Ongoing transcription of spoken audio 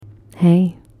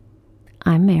Hey,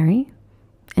 I'm Mary,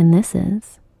 and this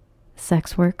is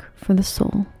Sex Work for the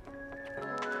Soul.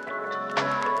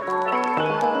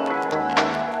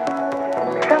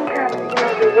 Sometimes,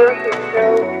 the work is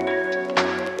so,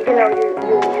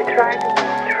 you try to be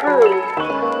true.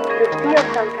 You feel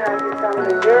sometimes it's on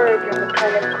the verge of a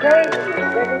kind of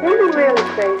craziness. But it isn't really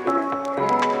craziness.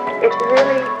 It's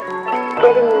really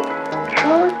getting the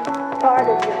truest part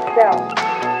of yourself out.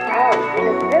 And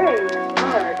it's very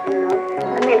hard,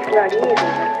 it's not easy.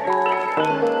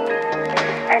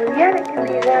 And yet it can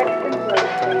be very simple at the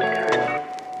same time.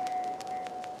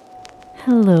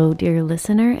 Hello, dear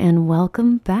listener, and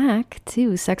welcome back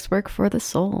to Sex Work for the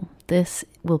Soul. This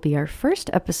will be our first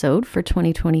episode for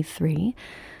 2023.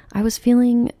 I was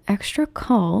feeling extra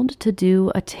called to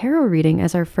do a tarot reading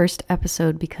as our first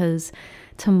episode because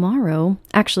tomorrow,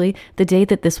 actually the day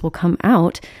that this will come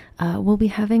out, we'll be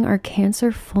having our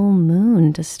Cancer full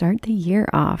moon to start the year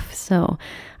off. So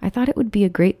I thought it would be a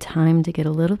great time to get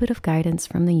a little bit of guidance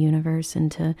from the universe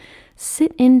and to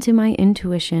sit into my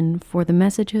intuition for the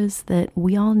messages that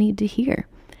we all need to hear.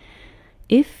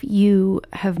 If you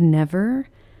have never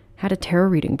had a tarot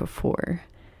reading before,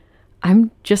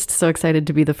 I'm just so excited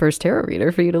to be the first tarot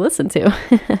reader for you to listen to.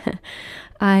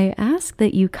 I ask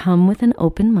that you come with an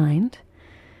open mind.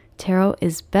 Tarot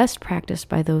is best practiced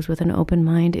by those with an open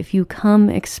mind. If you come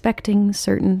expecting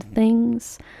certain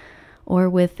things or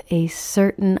with a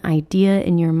certain idea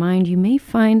in your mind, you may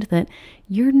find that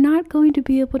you're not going to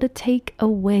be able to take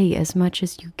away as much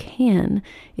as you can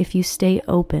if you stay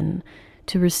open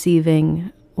to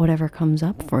receiving whatever comes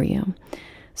up for you.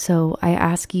 So I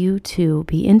ask you to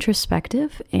be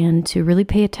introspective and to really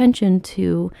pay attention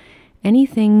to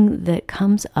anything that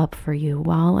comes up for you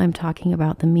while I'm talking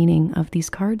about the meaning of these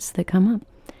cards that come up.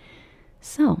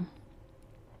 So,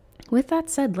 with that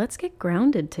said, let's get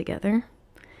grounded together.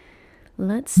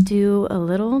 Let's do a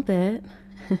little bit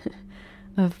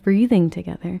of breathing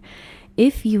together.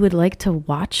 If you would like to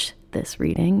watch this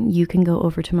reading, you can go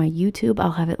over to my YouTube.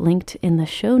 I'll have it linked in the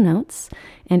show notes.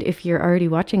 And if you're already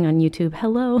watching on YouTube,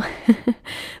 hello.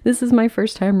 This is my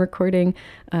first time recording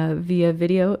via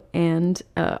video and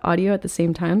audio at the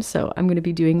same time. So I'm going to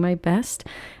be doing my best.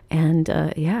 And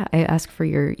I ask for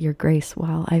your grace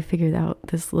while I figured out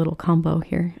this little combo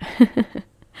here.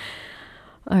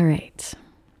 All right.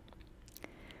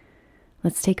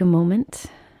 Let's take a moment.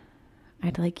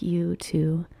 I'd like you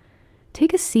to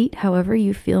take a seat however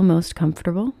you feel most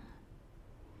comfortable.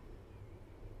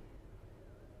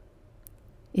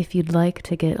 If you'd like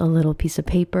to get a little piece of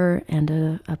paper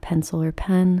and a pencil or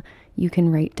pen, you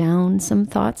can write down some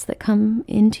thoughts that come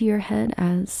into your head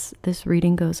as this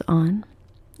reading goes on.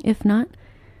 If not,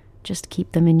 just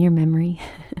keep them in your memory.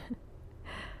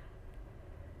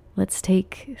 Let's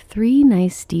take 3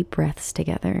 nice deep breaths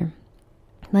together,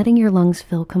 letting your lungs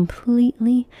fill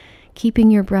completely,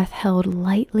 keeping your breath held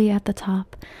lightly at the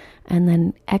top, and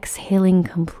then exhaling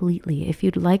completely. If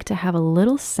you'd like to have a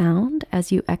little sound as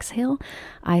you exhale,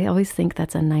 I always think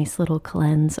that's a nice little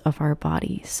cleanse of our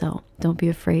body. So don't be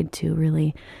afraid to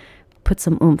really put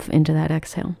some oomph into that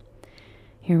exhale.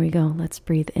 Here we go. Let's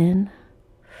breathe in.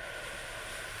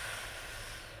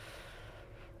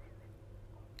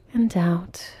 And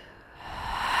out.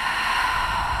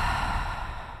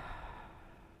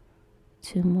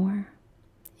 2 more.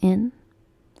 In.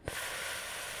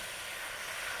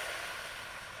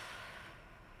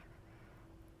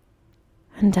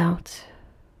 And out.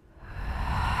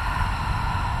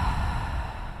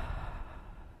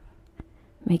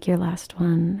 Make your last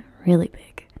one really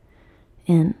big.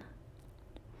 In.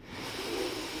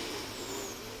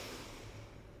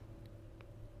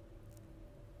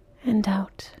 And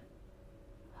out.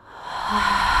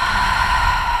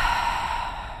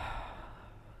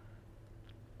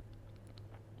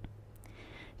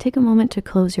 Take a moment to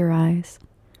close your eyes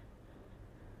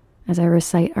as I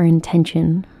recite our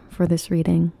intention for this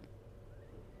reading.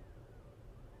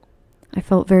 I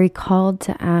felt very called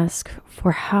to ask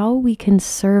for how we can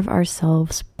serve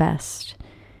ourselves best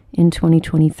in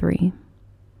 2023.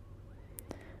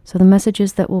 So the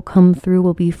messages that will come through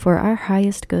will be for our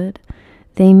highest good.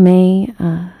 They may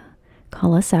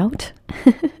call us out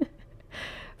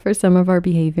for some of our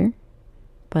behavior,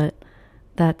 but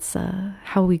that's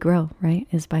how we grow, right?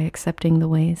 Is by accepting the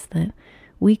ways that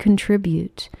we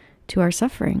contribute to our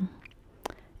suffering.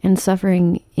 And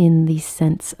suffering in the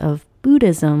sense of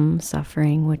Buddhism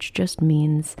suffering, which just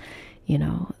means,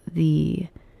 the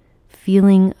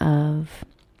feeling of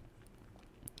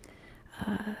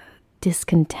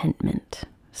discontentment.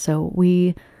 So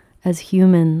we, as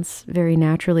humans, very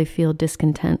naturally feel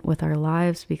discontent with our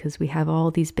lives because we have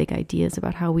all these big ideas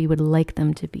about how we would like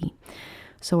them to be.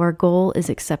 So our goal is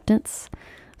acceptance,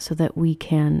 so that we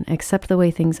can accept the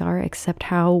way things are, accept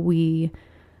how we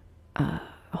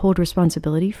hold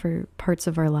responsibility for parts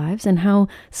of our lives, and how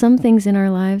some things in our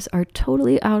lives are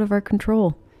totally out of our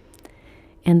control,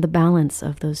 and the balance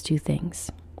of those two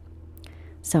things.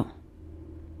 So,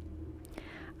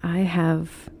 I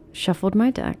have shuffled my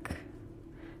deck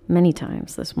many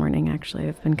times this morning, actually.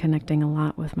 I've been connecting a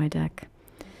lot with my deck.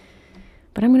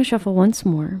 But I'm going to shuffle once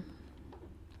more.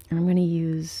 And I'm going to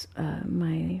use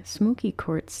my smoky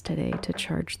quartz today to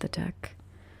charge the deck.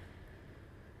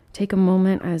 Take a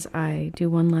moment as I do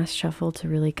one last shuffle to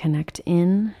really connect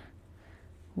in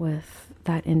with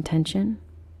that intention.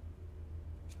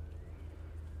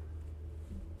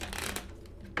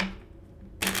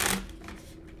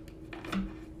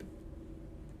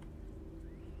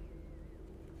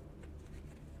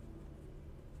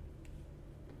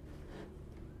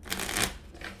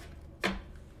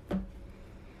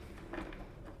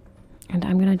 And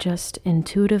I'm going to just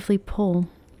intuitively pull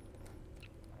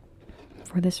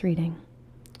for this reading.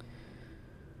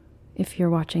 If you're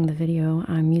watching the video,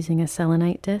 I'm using a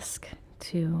selenite disc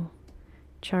to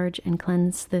charge and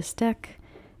cleanse this deck,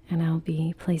 and I'll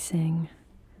be placing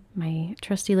my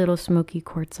trusty little smoky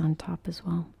quartz on top as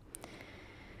well,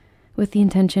 with the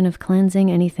intention of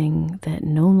cleansing anything that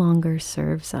no longer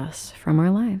serves us from our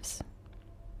lives.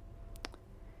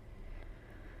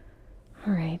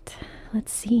 All right,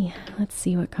 let's see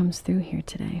what comes through here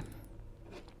today.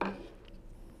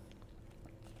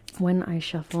 When I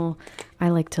shuffle, I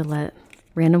like to let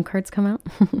random cards come out.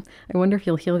 I wonder if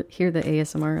you'll hear the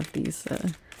ASMR of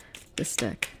this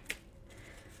deck.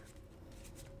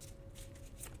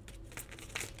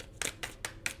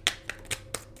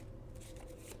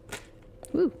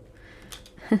 Ooh.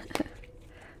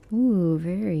 Ooh,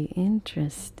 very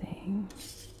interesting.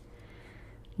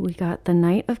 We got the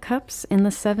Knight of Cups and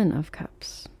the Seven of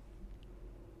Cups.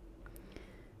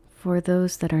 For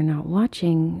those that are not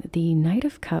watching, the Knight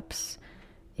of Cups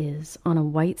is on a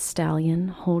white stallion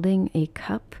holding a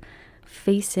cup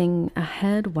facing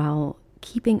ahead while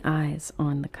keeping eyes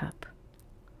on the cup,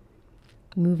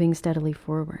 moving steadily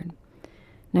forward.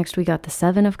 Next, we got the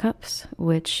Seven of Cups,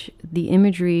 which the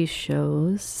imagery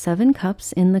shows 7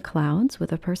 cups in the clouds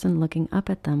with a person looking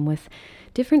up at them with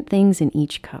different things in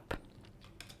each cup.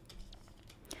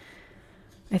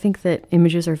 I think that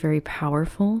images are very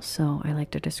powerful, so I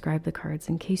like to describe the cards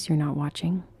in case you're not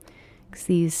watching, because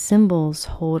these symbols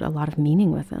hold a lot of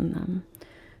meaning within them.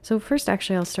 So first,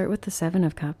 actually, I'll start with the Seven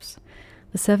of Cups.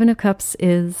 The Seven of Cups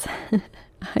is,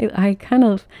 I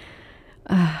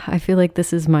feel like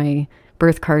this is my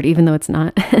birth card, even though it's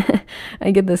not.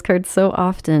 I get this card so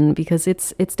often because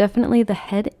it's definitely the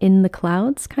head in the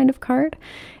clouds kind of card.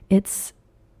 It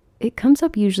comes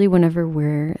up usually whenever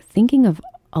we're thinking of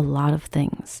a lot of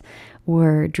things.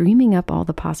 We're dreaming up all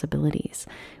the possibilities.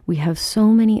 We have so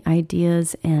many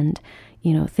ideas and,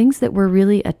 things that we're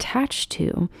really attached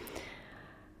to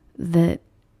that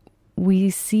we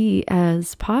see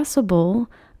as possible,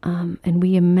 and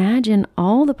we imagine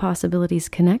all the possibilities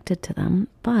connected to them,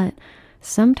 but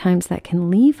sometimes that can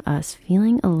leave us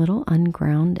feeling a little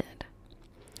ungrounded.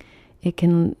 It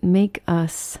can make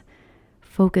us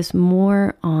focus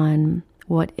more on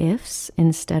what ifs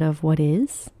instead of what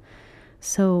is.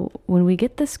 So when we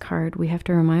get this card, we have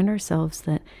to remind ourselves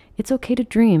that it's okay to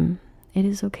dream. It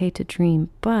is okay to dream,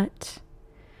 but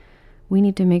we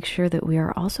need to make sure that we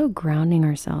are also grounding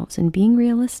ourselves and being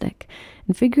realistic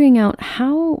and figuring out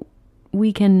how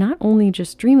we can not only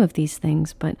just dream of these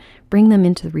things, but bring them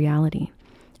into reality.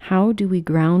 How do we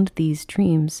ground these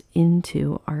dreams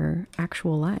into our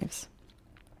actual lives?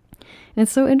 And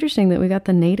it's so interesting that we got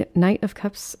the Knight of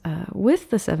Cups with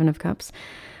the Seven of Cups.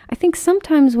 I think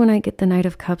sometimes when I get the Knight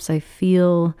of Cups, I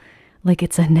feel like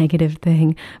it's a negative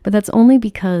thing, but that's only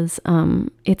because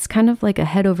it's kind of like a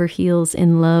head over heels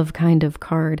in love kind of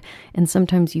card. And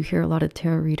sometimes you hear a lot of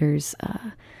tarot readers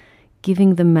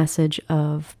giving the message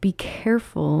of be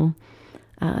careful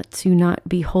to not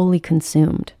be wholly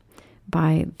consumed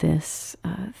by this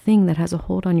thing that has a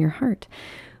hold on your heart.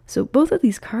 So both of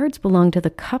these cards belong to the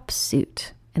cup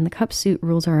suit, and the cup suit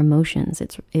rules our emotions.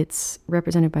 It's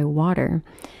represented by water.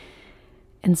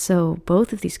 And so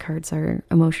both of these cards are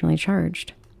emotionally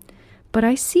charged. But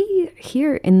I see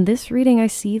here in this reading, I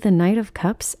see the Knight of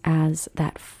Cups as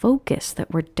that focus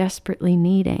that we're desperately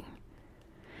needing.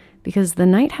 Because the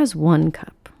Knight has one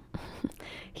cup.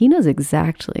 He knows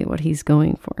exactly what he's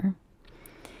going for.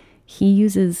 He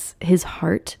uses his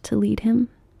heart to lead him.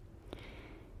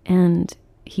 And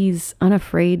he's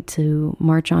unafraid to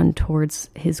march on towards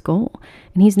his goal,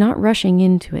 and he's not rushing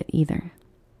into it either.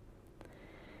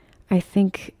 I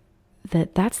think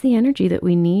that's the energy that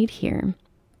we need here.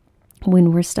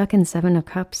 When we're stuck in Seven of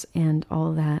Cups and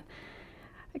all that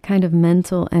kind of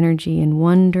mental energy and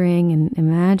wondering and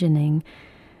imagining,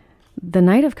 the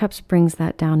Knight of Cups brings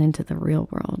that down into the real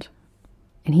world,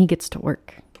 and he gets to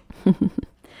work.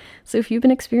 So if you've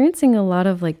been experiencing a lot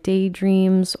of like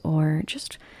daydreams or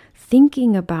just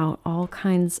thinking about all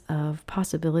kinds of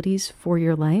possibilities for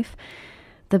your life,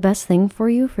 the best thing for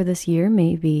you for this year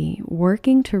may be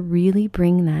working to really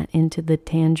bring that into the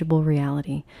tangible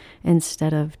reality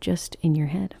instead of just in your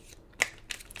head.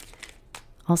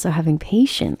 Also having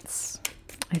patience.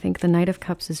 I think the Knight of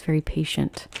Cups is very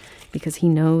patient because he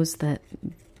knows that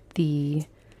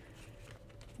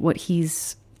what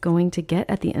he's going to get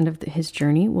at the end of his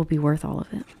journey will be worth all of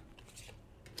it.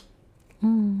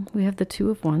 We have the Two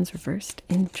of Wands reversed.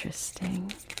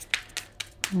 Interesting.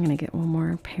 I'm going to get one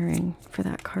more pairing for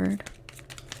that card.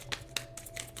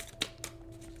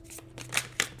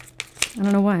 I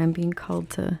don't know why I'm being called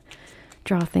to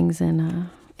draw things in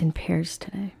pairs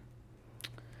today.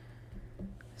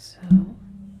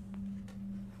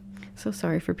 So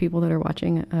sorry for people that are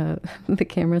watching. The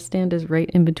camera stand is right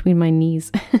in between my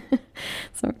knees.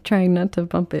 So I'm trying not to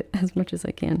bump it as much as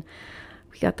I can.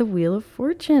 We got the Wheel of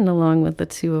Fortune along with the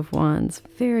Two of Wands.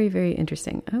 Very, very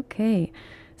interesting. Okay,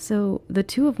 so the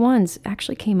Two of Wands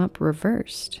actually came up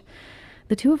reversed.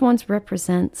 The Two of Wands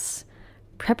represents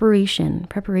preparation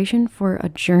for a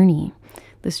journey.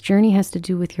 This journey has to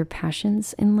do with your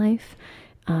passions in life.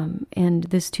 And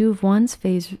this Two of Wands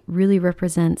phase really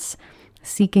represents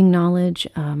seeking knowledge,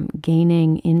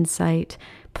 gaining insight,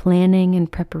 planning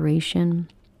and preparation.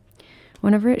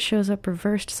 Whenever it shows up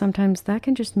reversed, sometimes that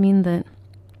can just mean that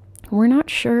we're not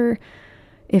sure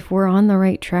if we're on the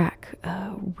right track.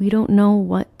 We don't know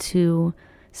what to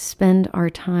spend our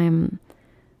time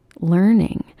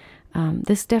learning.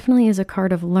 This definitely is a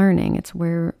card of learning. It's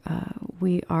where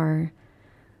we are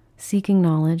seeking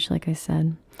knowledge, like I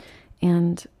said.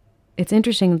 And it's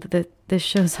interesting that this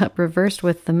shows up reversed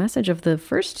with the message of the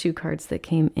first two cards that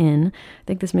came in. I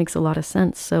think this makes a lot of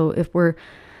sense. So if we're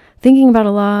thinking about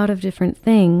a lot of different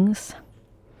things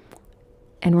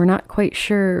and we're not quite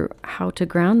sure how to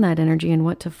ground that energy and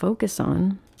what to focus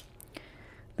on,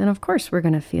 then of course we're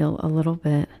going to feel a little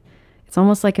bit, it's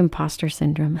almost like imposter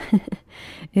syndrome.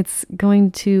 It's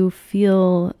going to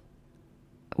feel,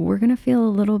 we're going to feel a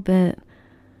little bit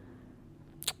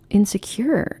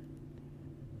insecure.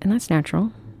 And that's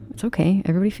natural. It's okay.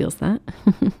 Everybody feels that.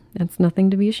 That's nothing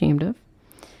to be ashamed of.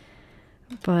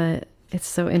 But it's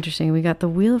so interesting. We got the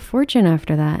Wheel of Fortune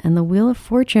after that. And the Wheel of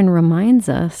Fortune reminds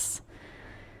us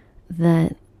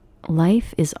that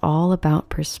life is all about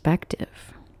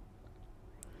perspective.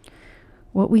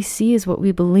 What we see is what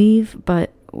we believe,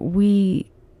 but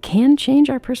we can change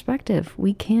our perspective.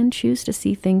 We can choose to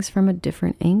see things from a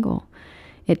different angle.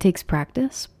 It takes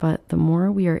practice, but the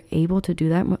more we are able to do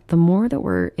that, the more that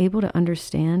we're able to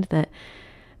understand that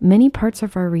many parts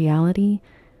of our reality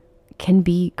can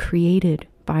be created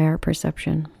by our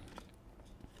perception.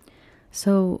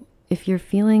 So if you're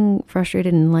feeling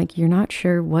frustrated and like you're not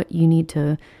sure what you need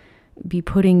to be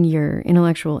putting your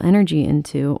intellectual energy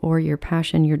into or your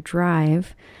passion, your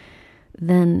drive,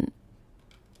 then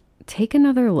take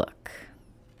another look.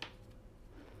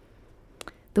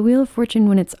 The Wheel of Fortune,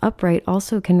 when it's upright,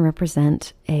 also can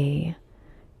represent an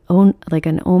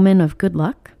omen of good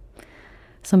luck.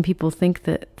 Some people think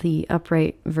that the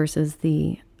upright versus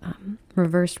the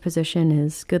reversed position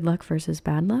is good luck versus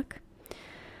bad luck.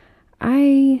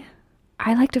 I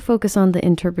like to focus on the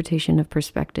interpretation of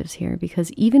perspectives here,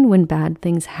 because even when bad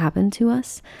things happen to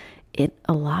us, it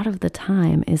a lot of the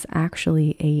time is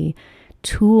actually a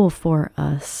tool for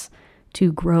us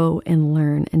to grow and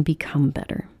learn and become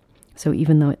better. So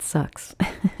even though it sucks,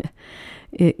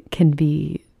 it can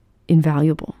be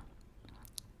invaluable.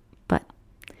 But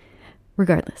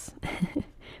regardless,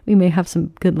 we may have some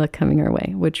good luck coming our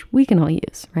way, which we can all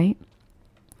use, right?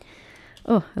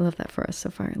 Oh, I love that for us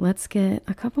so far. Let's get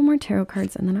a couple more tarot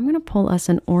cards, and then I'm going to pull us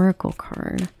an oracle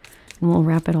card, and we'll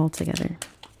wrap it all together.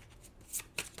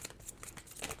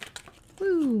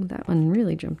 Woo, that one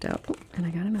really jumped out. Oh, and I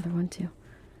got another one too.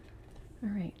 All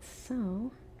right,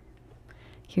 so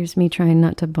here's me trying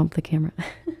not to bump the camera.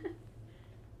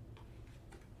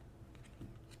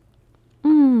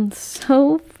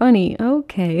 So funny.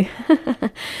 Okay.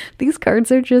 These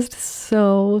cards are just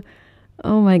so,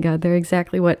 oh my God, they're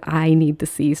exactly what I need to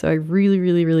see. So I really,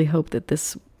 really, really hope that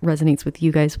this resonates with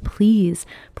you guys. Please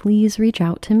reach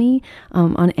out to me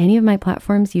on any of my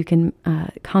platforms. You can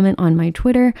comment on my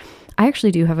Twitter. I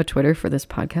actually do have a Twitter for this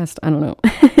podcast. I don't know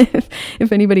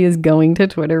if anybody is going to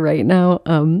Twitter right now.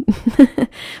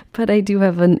 But I do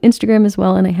have an Instagram as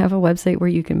well, and I have a website where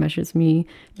you can message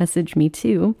me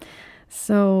too.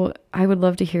 So I would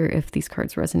love to hear if these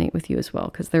cards resonate with you as well,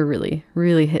 because they're really,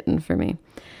 really hitting for me.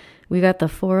 We got the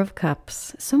Four of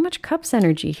Cups. So much Cups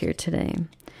energy here today.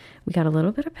 We got a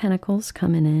little bit of Pentacles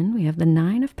coming in. We have the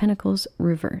Nine of Pentacles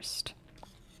reversed.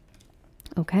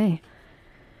 Okay.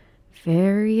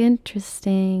 Very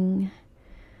interesting.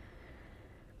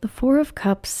 The Four of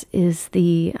Cups is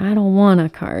the I don't wanna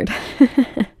card.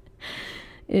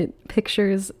 It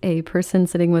pictures a person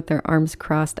sitting with their arms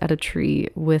crossed at a tree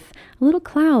with a little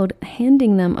cloud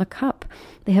handing them a cup.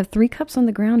 They have 3 cups on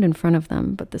the ground in front of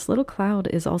them, but this little cloud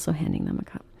is also handing them a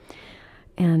cup.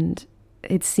 And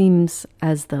it seems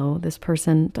as though this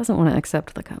person doesn't want to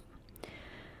accept the cup.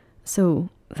 So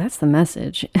that's the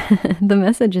message. The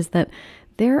message is that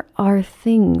there are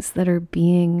things that are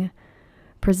being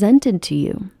presented to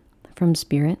you from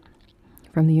spirit,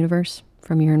 from the universe,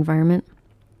 from your environment,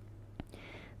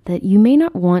 that you may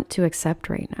not want to accept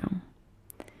right now.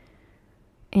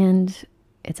 And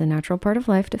it's a natural part of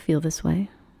life to feel this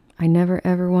way. I never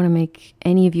ever want to make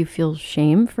any of you feel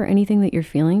shame for anything that you're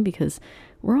feeling, because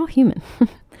we're all human.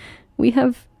 We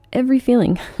have every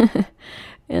feeling.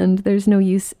 And there's no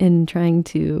use in trying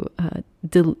to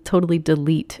totally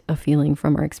delete a feeling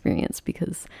from our experience,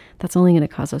 because that's only going to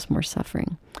cause us more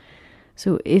suffering.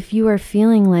 So if you are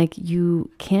feeling like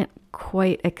you can't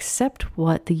quite accept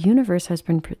what the universe has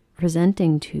been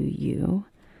presenting to you,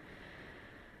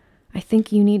 I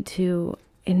think you need to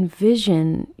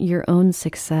envision your own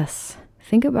success.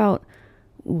 Think about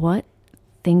what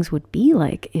things would be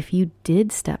like if you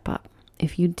did step up,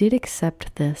 if you did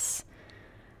accept this,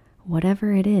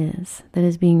 whatever it is that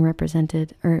is being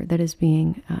represented or that is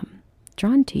being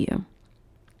drawn to you.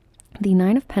 The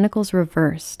Nine of Pentacles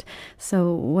reversed.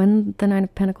 So when the Nine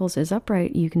of Pentacles is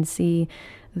upright, you can see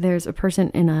there's a person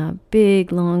in a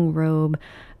big long robe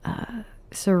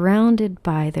surrounded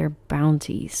by their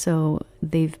bounty. So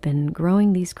they've been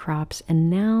growing these crops, and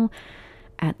now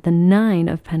at the Nine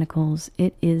of Pentacles,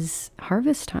 it is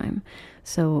harvest time.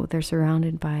 So they're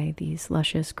surrounded by these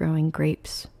luscious growing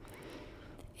grapes.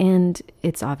 And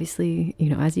it's obviously,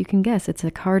 as you can guess, it's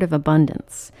a card of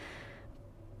abundance.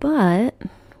 But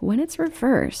when it's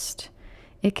reversed,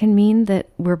 it can mean that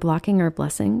we're blocking our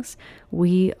blessings.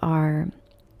 We are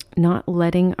not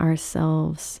letting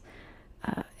ourselves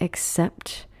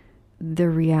accept the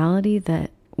reality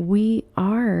that we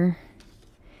are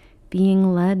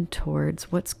being led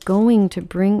towards what's going to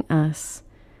bring us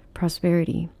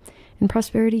prosperity. And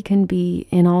prosperity can be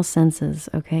in all senses,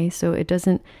 okay? So it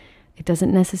doesn't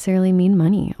necessarily mean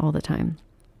money all the time.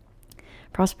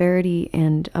 Prosperity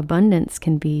and abundance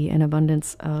can be an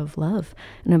abundance of love,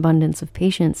 an abundance of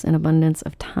patience, an abundance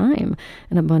of time,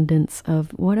 an abundance of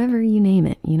whatever you name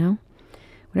it,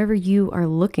 whatever you are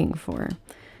looking for.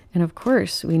 And of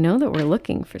course, we know that we're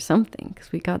looking for something,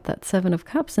 because we got that Seven of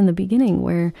Cups in the beginning,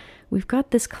 where we've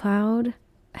got this cloud,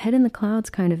 head in the clouds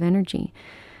kind of energy.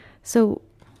 So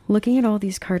looking at all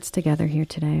these cards together here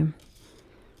today,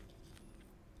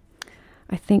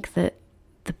 I think that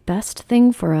the best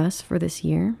thing for us for this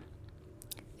year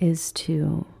is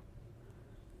to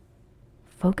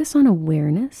focus on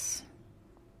awareness.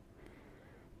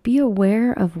 Be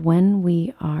aware of when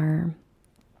we are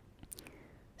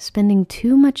spending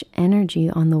too much energy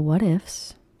on the what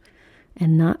ifs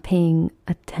and not paying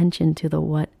attention to the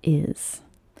what is.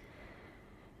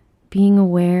 Being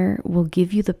aware will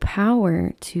give you the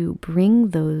power to bring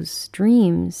those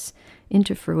dreams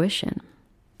into fruition.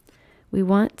 We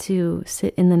want to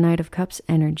sit in the Knight of Cups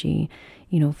energy,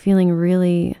 feeling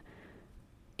really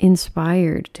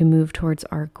inspired to move towards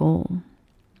our goal.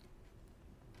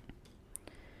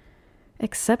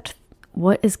 Accept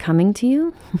what is coming to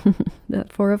you,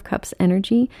 that Four of Cups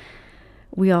energy.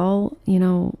 We all,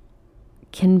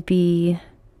 can be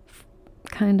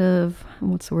kind of,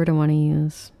 what's the word I want to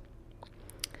use?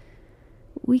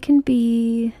 We can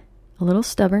be a little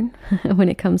stubborn when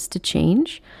it comes to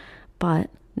change, but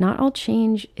not all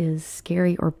change is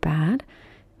scary or bad.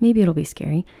 Maybe it'll be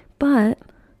scary, but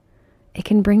it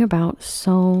can bring about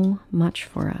so much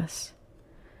for us.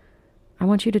 I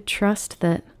want you to trust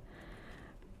that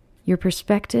your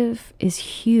perspective is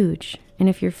huge. And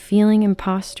if you're feeling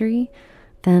impostery,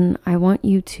 then I want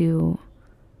you to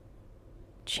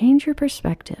change your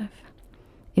perspective.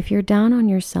 If you're down on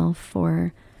yourself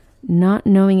for not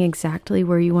knowing exactly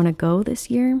where you want to go this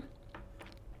year,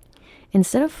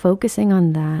 instead of focusing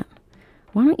on that,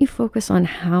 why don't you focus on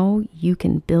how you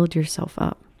can build yourself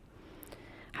up,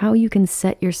 how you can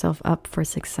set yourself up for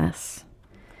success?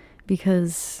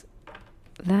 Because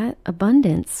that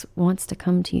abundance wants to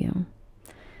come to you.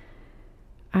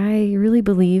 I really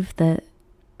believe that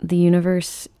the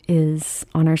universe is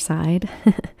on our side.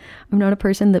 I'm not a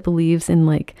person that believes in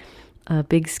like a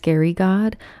big scary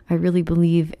God. I really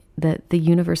believe that the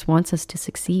universe wants us to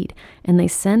succeed, and they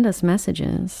send us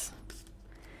messages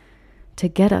to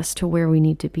get us to where we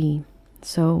need to be.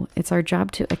 So it's our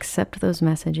job to accept those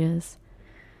messages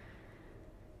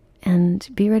and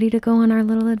be ready to go on our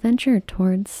little adventure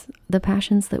towards the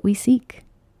passions that we seek.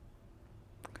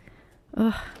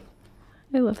 Oh,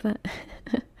 I love that.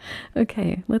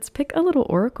 Okay, let's pick a little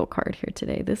oracle card here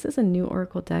today. This is a new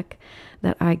oracle deck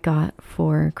that I got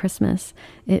for Christmas.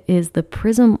 It is the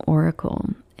Prism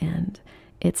Oracle, and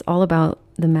it's all about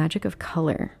the magic of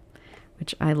color,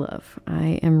 which I love.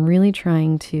 I am really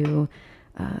trying to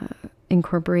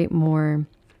incorporate more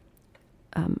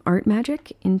art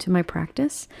magic into my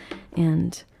practice,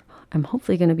 and I'm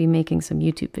hopefully going to be making some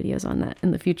YouTube videos on that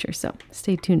in the future, so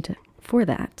stay tuned for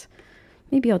that.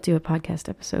 Maybe I'll do a podcast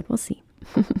episode. We'll see.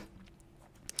 All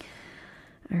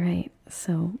right,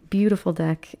 so beautiful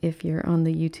deck if you're on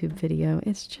the YouTube video.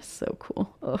 It's just so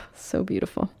cool. Oh, so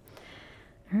beautiful.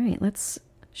 All right, let's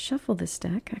shuffle this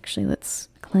deck. Actually, let's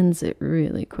cleanse it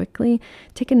really quickly.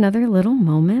 Take another little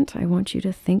moment. I want you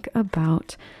to think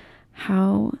about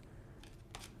how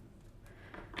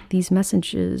these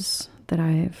messages that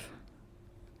I've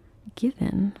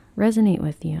given resonate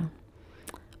with you,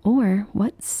 or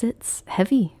what sits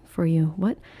heavy for you,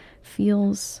 what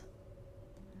feels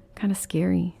kind of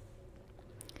scary.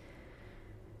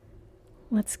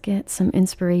 Let's get some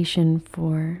inspiration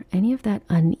for any of that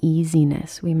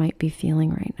uneasiness we might be feeling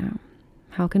right now.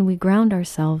 How can we ground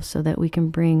ourselves so that we can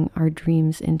bring our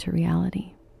dreams into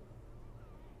reality?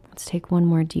 Let's take one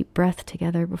more deep breath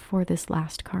together before this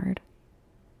last card.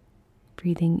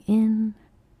 Breathing in.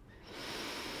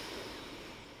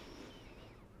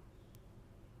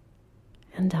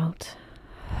 And out.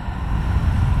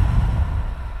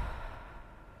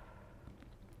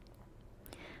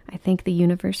 I thank the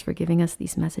universe for giving us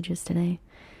these messages today,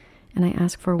 and I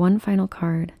ask for one final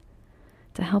card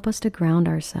to help us to ground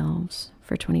ourselves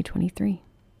for 2023.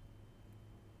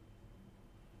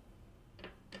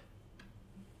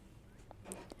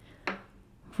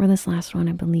 For this last one,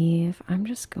 I believe I'm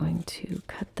just going to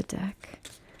cut the deck.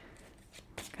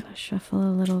 I'm gonna shuffle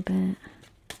a little bit.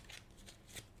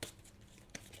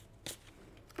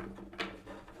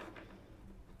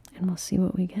 And we'll see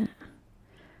what we get.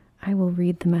 I will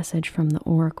read the message from the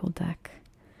Oracle deck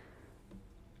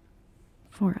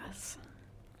for us.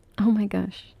 Oh my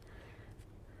gosh.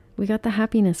 We got the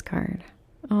happiness card.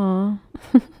 Aw.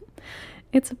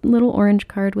 It's a little orange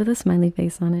card with a smiley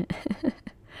face on it.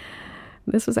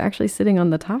 This was actually sitting on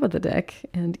the top of the deck,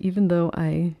 and even though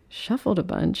I shuffled a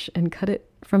bunch and cut it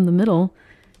from the middle,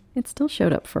 it still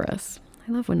showed up for us.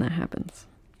 I love when that happens.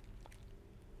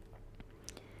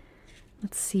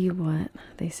 Let's see what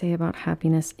they say about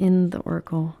happiness in the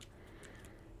Oracle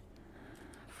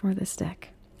for this deck.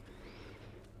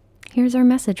 Here's our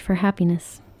message for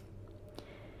happiness.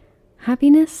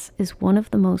 Happiness is one of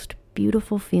the most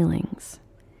beautiful feelings,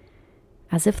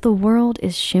 as if the world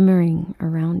is shimmering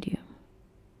around you.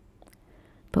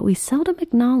 But we seldom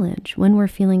acknowledge when we're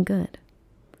feeling good,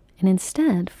 and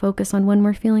instead focus on when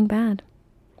we're feeling bad.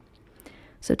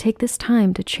 So take this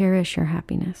time to cherish your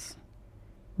happiness.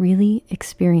 Really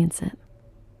experience it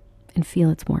and feel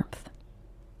its warmth.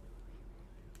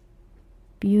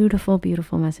 Beautiful,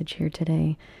 beautiful message here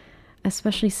today,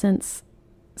 especially since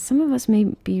some of us may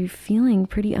be feeling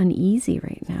pretty uneasy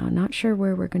right now, not sure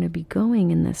where we're going to be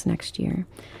going in this next year.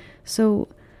 So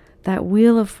that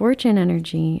Wheel of Fortune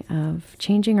energy of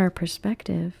changing our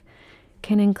perspective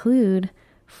can include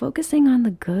focusing on the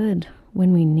good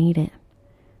when we need it.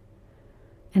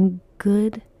 And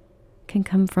good can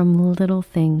come from little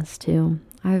things too.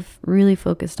 I've really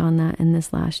focused on that in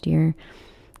this last year.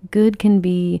 Good can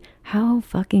be how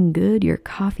fucking good your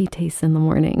coffee tastes in the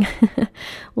morning.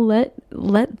 Let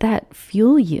that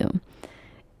fuel you.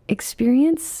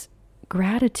 Experience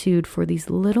gratitude for these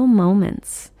little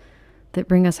moments that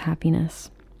bring us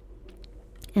happiness.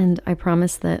 And I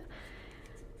promise that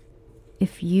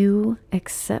if you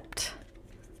accept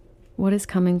what is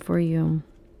coming for you,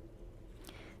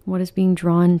 what is being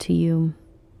drawn to you,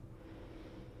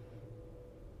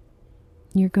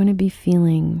 you're going to be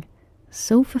feeling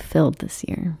so fulfilled this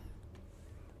year.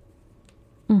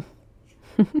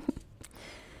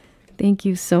 Thank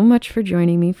you so much for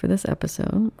joining me for this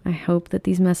episode. I hope that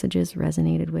these messages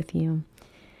resonated with you.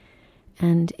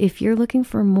 And if you're looking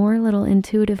for more little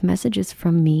intuitive messages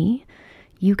from me,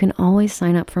 you can always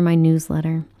sign up for my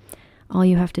newsletter. All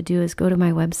you have to do is go to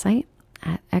my website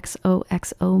at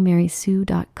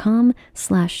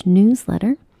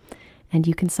xoxomarysue.com/newsletter, and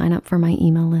you can sign up for my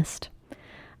email list.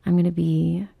 I'm going to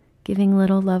be giving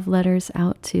little love letters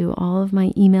out to all of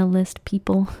my email list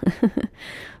people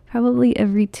probably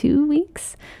every 2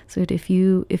 weeks. So if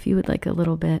you would like a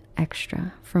little bit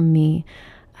extra from me,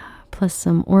 plus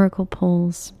some oracle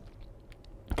polls,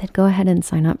 then go ahead and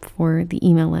sign up for the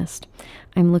email list.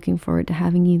 I'm looking forward to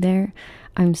having you there.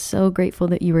 I'm so grateful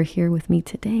that you were here with me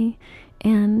today,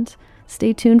 and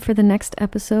stay tuned for the next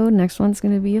episode. Next one's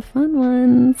going to be a fun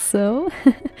one, so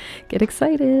get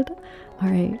excited. All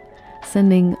right,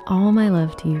 sending all my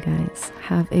love to you guys.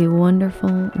 Have a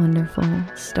wonderful, wonderful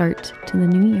start to the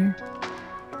new year.